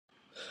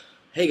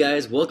Hey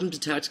guys, welcome to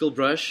Tactical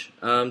Brush.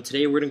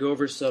 Today we're going to go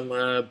over some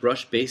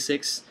brush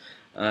basics,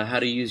 how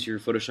to use your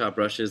Photoshop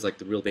brushes, like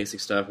the real basic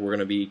stuff. We're going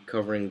to be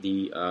covering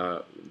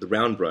the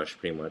round brush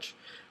pretty much.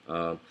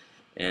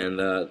 And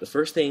the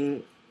first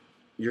thing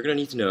you're going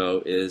to need to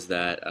know is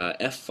that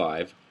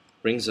F5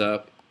 brings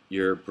up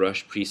your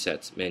brush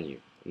presets menu.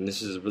 And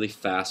this is a really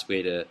fast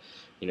way to,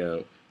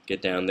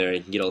 get down there. You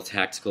can get all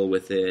tactical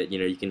with it.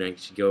 You can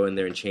actually go in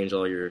there and change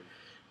all your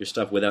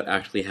stuff without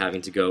actually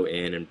having to go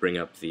in and bring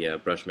up the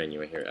brush menu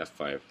right here,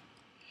 F5.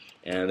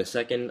 And the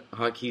second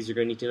hotkeys you're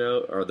going to need to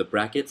know are the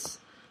brackets.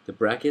 The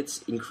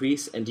brackets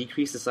increase and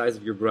decrease the size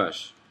of your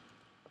brush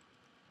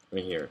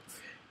right here.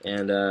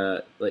 And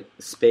like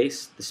the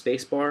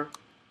space bar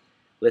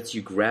lets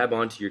you grab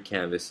onto your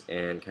canvas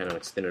and kind of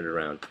like spin it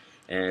around.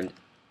 And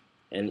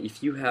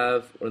if you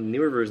have one of the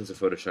newer versions of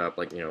Photoshop,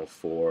 like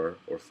 4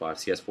 or 5,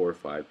 CS4 or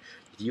 5,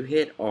 if you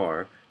hit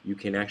R, you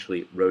can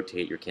actually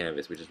rotate your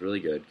canvas, which is really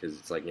good because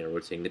it's like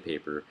rotating the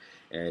paper.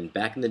 And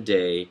back in the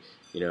day,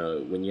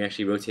 when you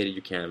actually rotated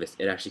your canvas,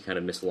 it actually kind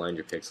of misaligned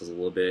your pixels a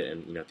little bit,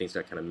 and things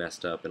got kind of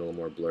messed up and a little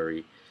more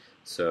blurry.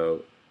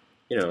 So,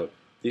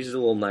 these are the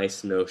little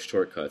nice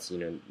shortcuts.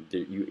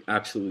 You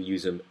absolutely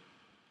use them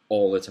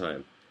all the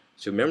time.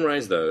 So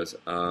memorize those.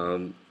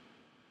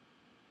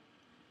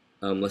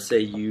 Let's say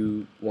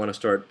you want to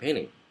start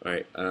painting. All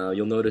right,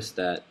 you'll notice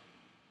that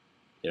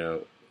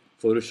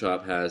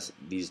Photoshop has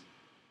these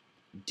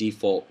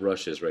default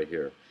brushes right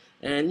here,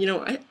 and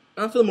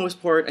for the most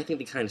part, I think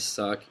they kind of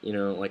suck.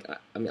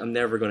 I'm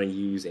never going to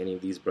use any of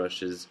these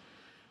brushes,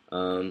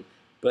 but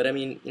I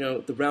mean,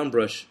 the round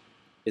brush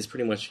is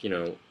pretty much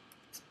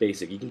it's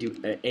basic. You can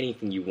do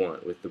anything you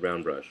want with the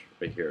round brush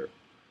right here.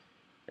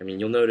 I mean,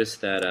 you'll notice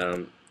that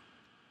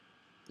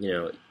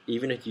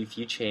even if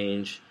you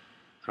change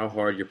how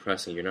hard you're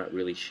pressing, you're not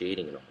really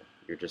shading at all.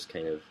 You're just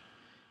kind of,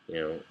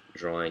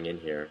 drawing in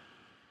here,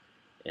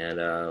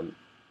 and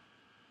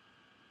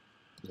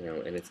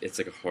and it's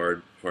like a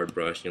hard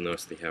brush. You'll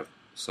notice they have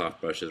soft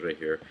brushes right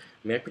here.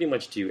 I mean, I pretty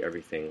much do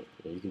everything.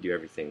 You can do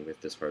everything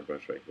with this hard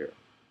brush right here.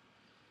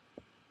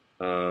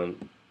 So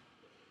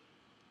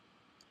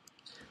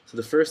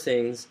the first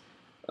things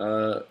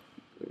we're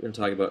going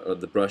to talk about are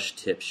the brush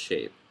tip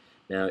shape.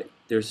 Now,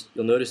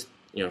 you'll notice.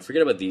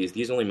 Forget about these.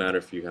 These only matter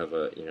if you have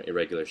a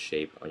irregular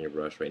shape on your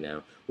brush right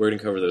now. We're going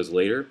to cover those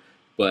later,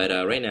 but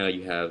right now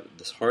you have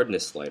this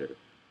hardness slider.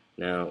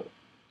 Now,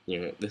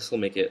 this will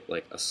make it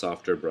like a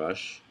softer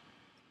brush.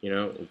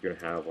 You're going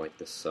to have like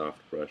this soft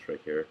brush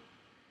right here,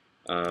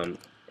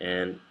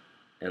 and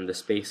the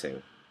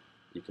spacing.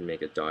 You can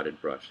make a dotted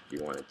brush if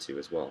you wanted to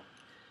as well.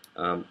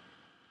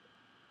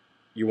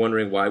 You're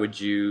wondering why would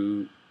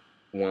you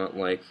want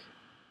like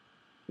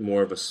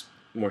more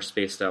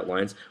spaced out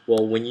lines.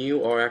 Well, when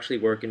you are actually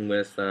working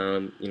with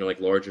like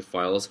larger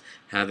files,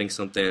 having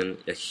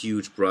a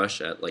huge brush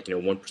at like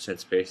 1%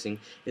 spacing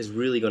is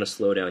really going to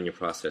slow down your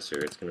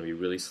processor. It's going to be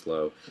really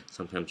slow.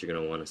 Sometimes you're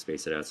going to want to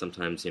space it out.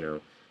 Sometimes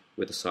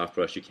with a soft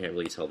brush you can't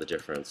really tell the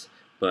difference.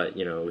 But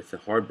with the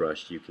hard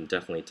brush you can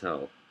definitely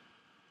tell.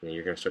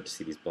 You're going to start to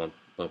see these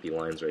bumpy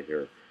lines right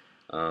here.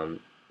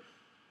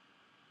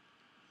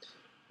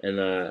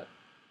 And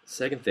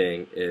second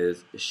thing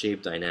is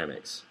shape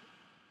dynamics.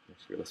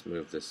 Actually, let's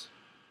move this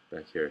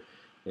back here.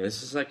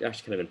 This is like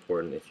actually kind of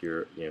important if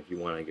if you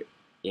want to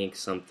ink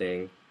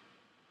something.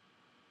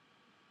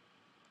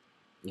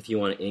 If you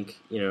want to ink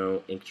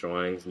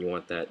drawings and you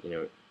want that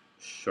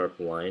sharp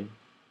line,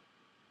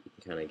 you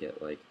can kind of get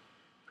like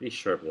pretty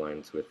sharp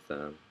lines with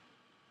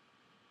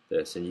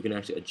this, and you can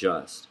actually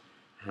adjust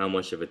how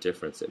much of a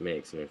difference it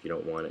makes. If you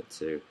don't want it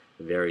to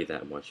vary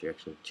that much, you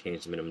actually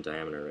change the minimum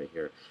diameter right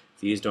here.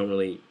 These don't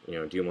really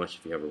do much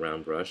if you have a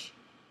round brush.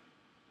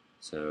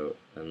 So,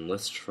 and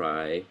let's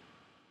try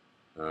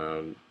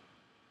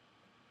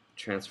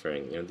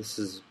transferring. This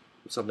is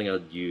something I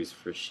would use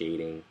for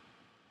shading.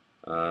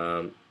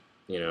 You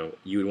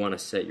would want to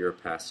set your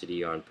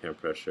opacity on pen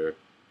pressure,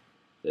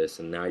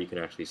 and now you can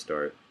actually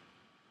start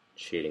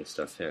shading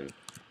stuff in.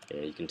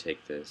 You can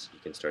take this, you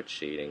can start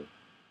shading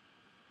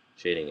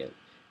it.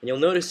 And you'll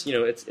notice,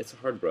 it's a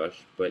hard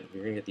brush, but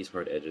you're gonna get these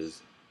hard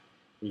edges.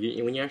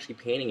 When you're actually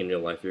painting in real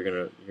life, you're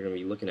gonna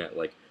be looking at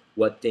like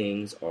what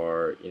things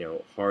are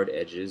hard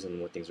edges and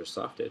what things are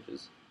soft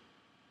edges.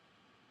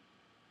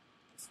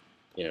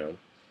 I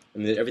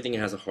mean, everything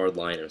has a hard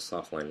line and a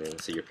soft line.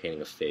 And say you're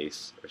painting a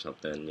face or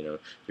something,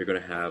 you're gonna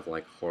have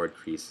like hard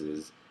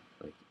creases,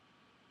 like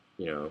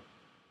and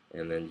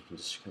then you can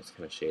just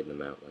kind of shade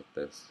them out like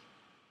this.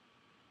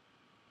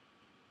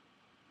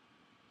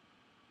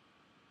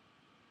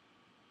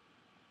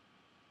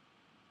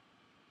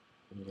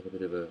 And you get a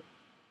bit of a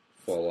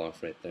fall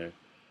off right there.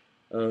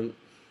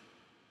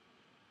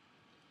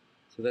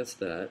 So that's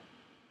that.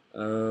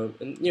 And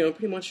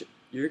pretty much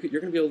you're going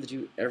to be able to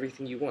do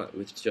everything you want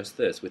with just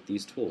this, with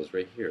these tools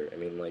right here. I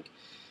mean, like,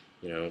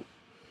 let's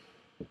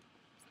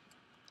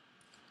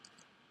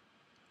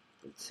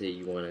say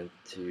you wanted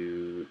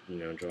to,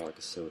 draw like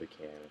a soda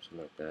can or something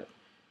like that.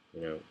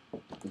 You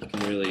can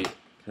really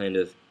kind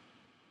of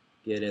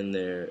get in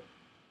there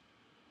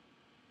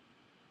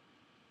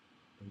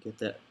get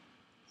that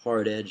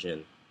hard edge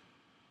in.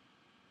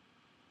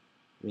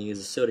 I mean, because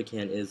a soda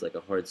can is like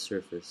a hard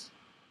surface.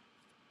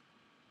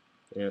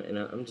 You know, and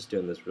I'm just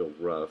doing this real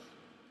rough.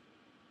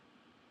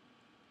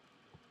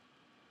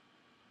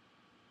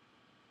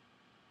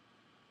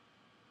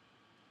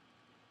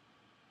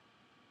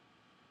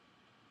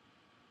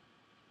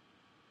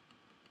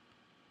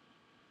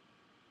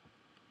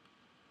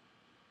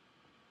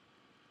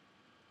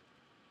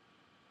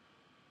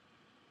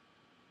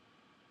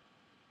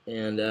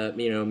 And,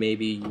 you know,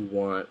 maybe you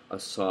want a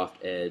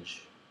soft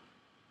edge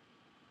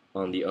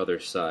on the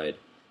other side.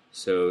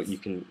 So you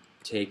can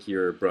take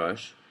your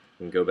brush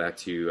and go back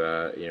to,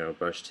 you know,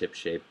 brush tip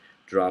shape,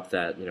 drop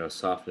that, you know,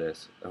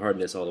 softness,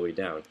 hardness all the way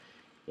down,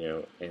 you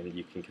know, and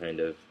you can kind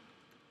of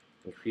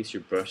increase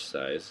your brush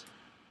size,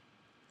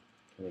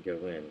 kind of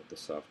go in with the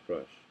soft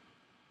brush.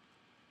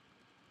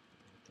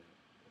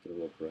 Get a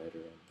little brighter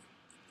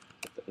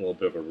on, a little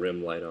bit of a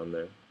rim light on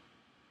there.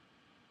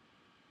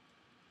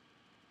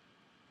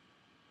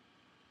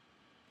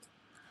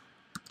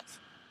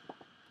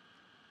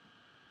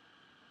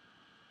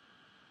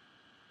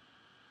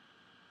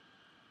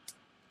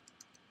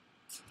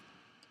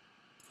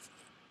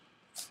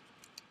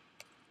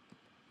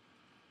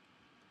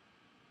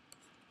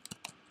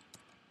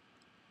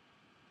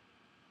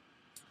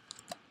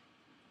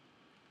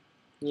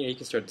 Yeah, you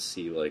can start to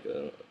see like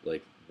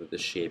the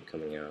shape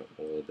coming out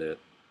a little bit.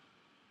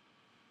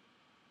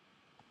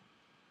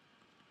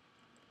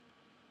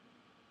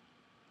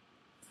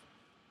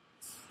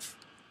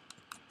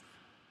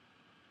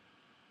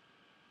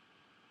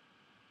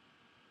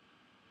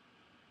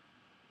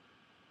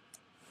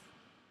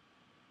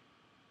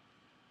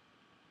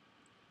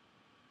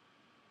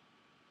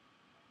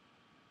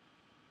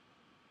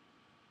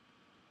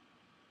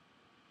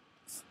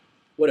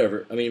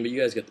 Whatever. I mean, but you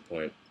guys get the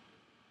point.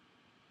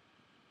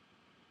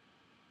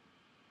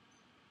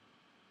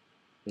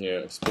 Yeah,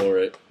 explore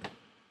it.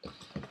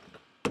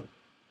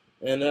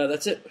 And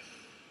that's it.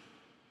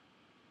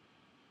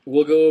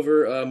 We'll go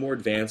over more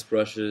advanced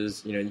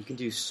brushes. You know, you can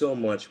do so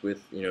much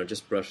with, you know,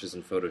 just brushes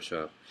in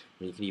Photoshop.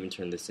 And you can even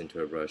turn this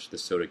into a brush, the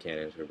soda can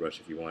into a brush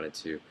if you wanted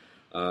to.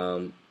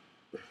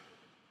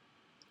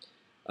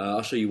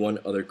 I'll show you one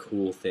other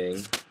cool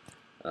thing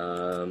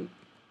that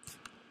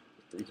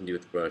you can do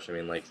with the brush. I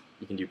mean, like,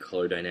 you can do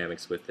color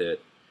dynamics with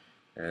it.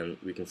 And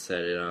we can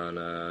set it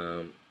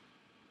on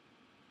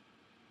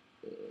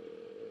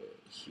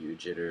hue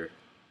jitter.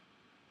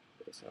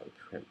 Based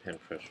on pen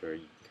pressure,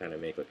 you can kind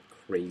of make like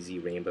a crazy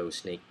rainbow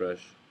snake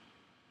brush.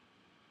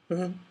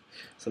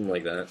 Something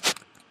like that.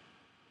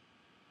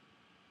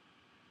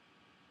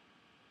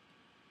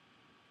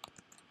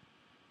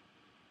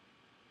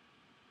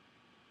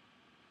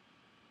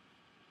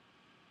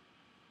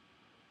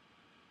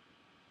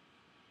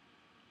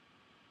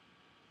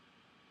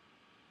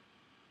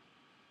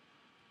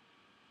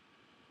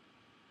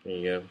 There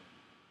you go.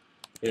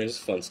 You know,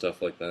 just fun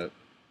stuff like that.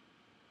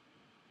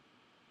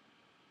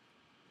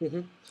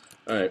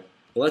 Alright,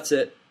 well that's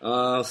it.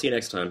 I'll see you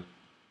next time.